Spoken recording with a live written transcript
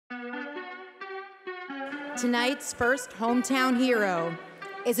Tonight's first hometown hero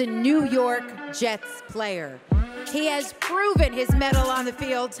is a New York Jets player. He has proven his mettle on the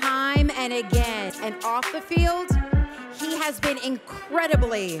field time and again. And off the field, he has been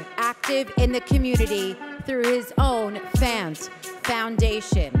incredibly active in the community through his own Fant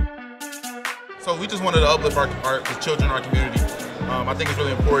Foundation. So we just wanted to uplift the children in our community. I think it's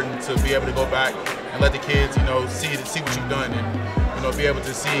really important to be able to go back and let the kids, see what you've done and, be able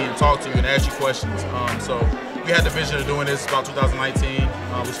to see and talk to you and ask you questions. So we had the vision of doing this about 2019.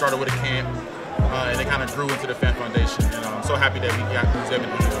 We started with a camp, and it kind of grew into the Fant Foundation. And I'm so happy that we was able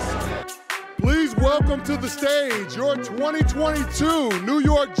to do this. Please welcome to the stage your 2022 New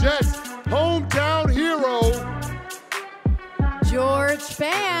York Jets hometown hero, George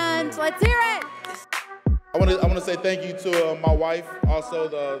Fant. Let's hear it. I want to say thank you to my wife, also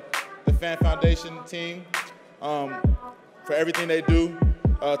the Fant Foundation team, for everything they do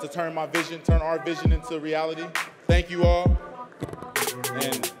to turn our vision into reality. Thank you all,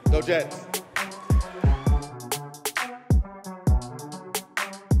 and go Jets.